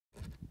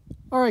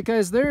Alright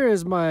guys, there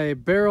is my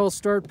barrel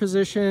start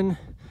position.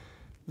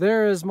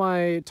 There is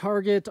my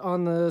target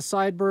on the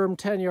side berm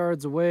 10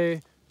 yards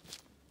away.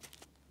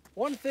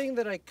 One thing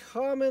that I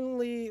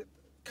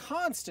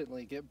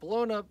constantly get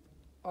blown up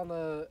on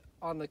the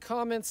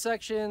comments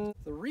section,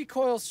 the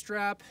recoil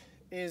strap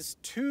is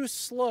too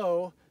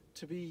slow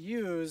to be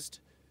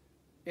used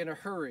in a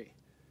hurry.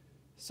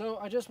 So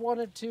I just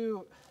wanted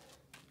to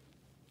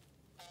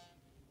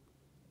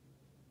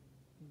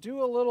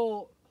do a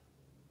little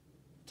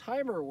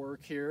timer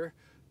work here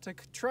to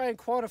try and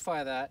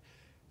quantify that,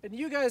 and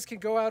you guys can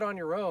go out on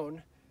your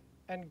own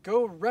and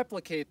go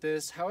replicate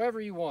this however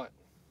you want.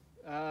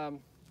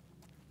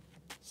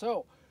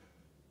 So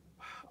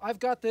I've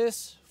got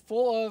this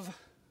full of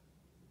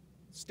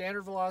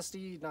standard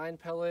velocity 9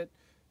 pellet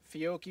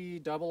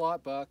Fiocchi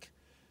double-aught buck,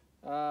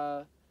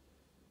 and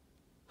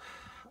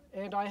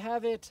I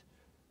have it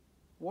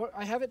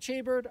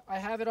chambered. I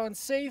have it on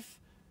safe.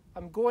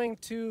 I'm going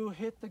to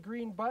hit the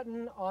green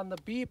button on the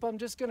beep. I'm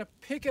just going to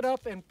pick it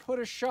up and put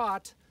a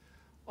shot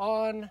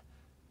on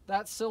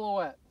that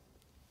silhouette.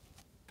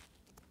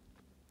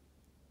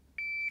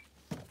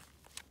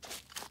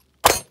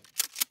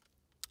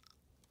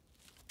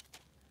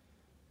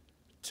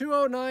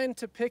 .209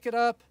 to pick it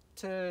up.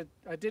 You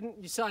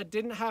saw I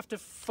didn't have to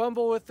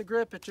fumble with the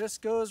grip. It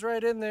just goes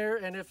right in there.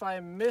 And if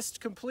I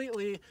missed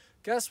completely,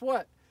 guess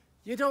what?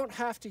 You don't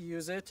have to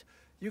use it.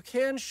 You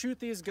can shoot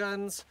these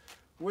guns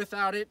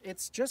without it.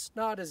 It's just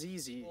not as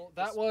easy.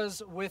 That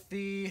was with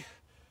the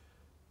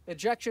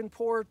ejection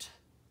port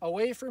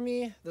away from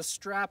me, the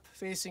strap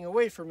facing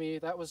away from me.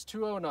 That was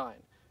 .209.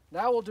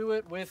 Now we'll do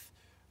it with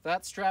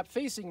that strap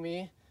facing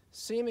me.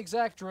 Same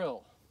exact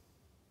drill.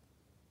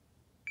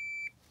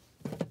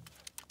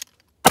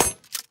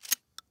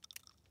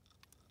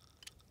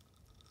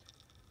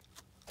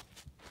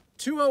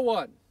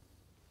 .201.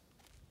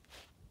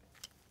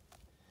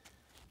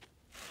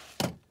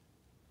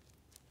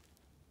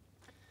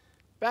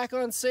 Back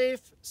on safe,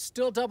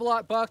 still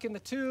double-aught buck in the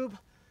tube.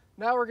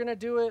 Now we're gonna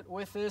do it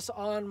with this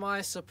on my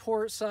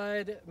support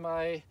side,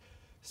 my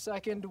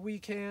second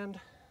weak hand.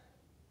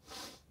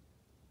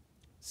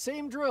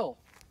 Same drill.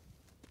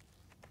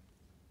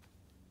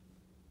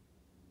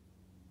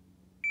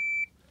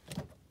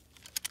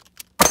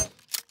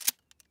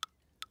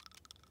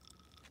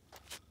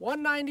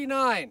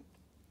 .199,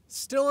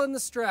 still in the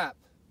strap.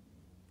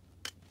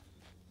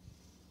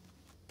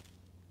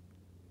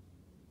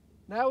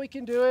 Now we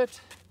can do it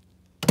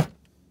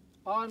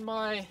on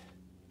my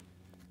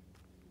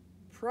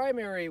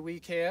primary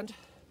weak hand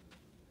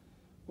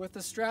with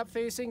the strap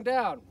facing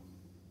down.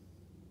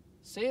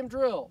 Same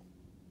drill.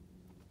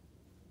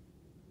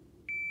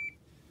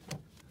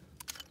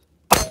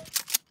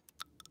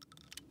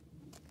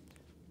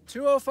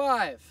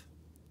 .205.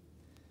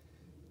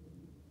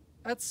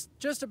 That's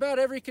just about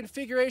every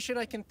configuration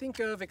I can think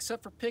of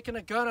except for picking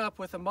a gun up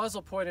with a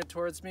muzzle pointed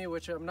towards me,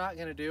 which I'm not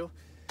going to do.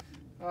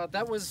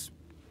 That was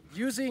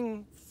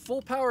using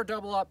full power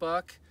double-aught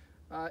buck,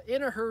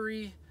 in a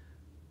hurry,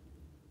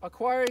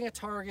 acquiring a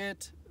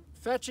target,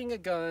 fetching a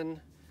gun.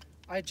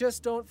 I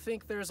just don't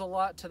think there's a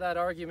lot to that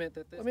argument.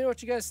 Let me know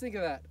what you guys think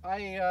of that.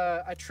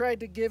 I tried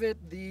to give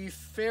it the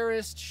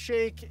fairest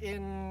shake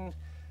in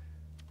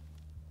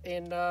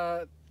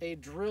a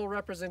drill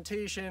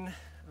representation.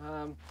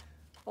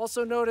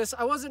 Also notice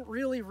I wasn't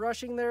really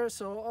rushing there,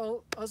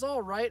 so I was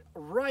all right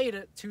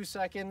at 2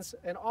 seconds,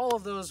 and all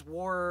of those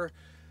were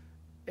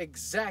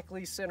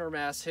exactly center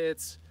mass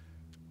hits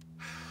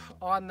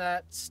on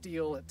that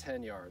steel at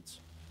 10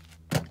 yards.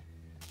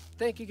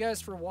 Thank you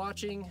guys for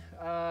watching.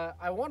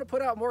 I want to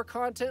put out more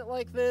content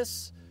like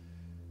this.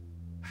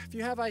 If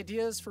you have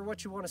ideas for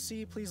what you want to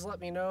see, please let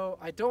me know.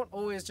 I don't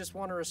always just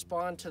want to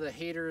respond to the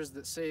haters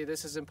that say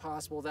this is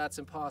impossible, that's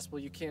impossible,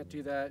 you can't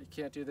do that, you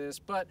can't do this.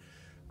 But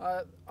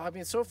I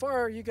mean, so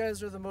far you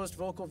guys are the most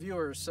vocal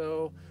viewers,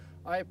 so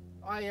I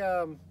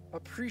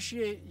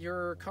appreciate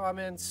your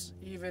comments,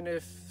 even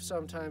if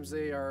sometimes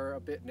they are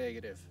a bit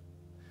negative.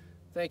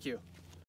 Thank you.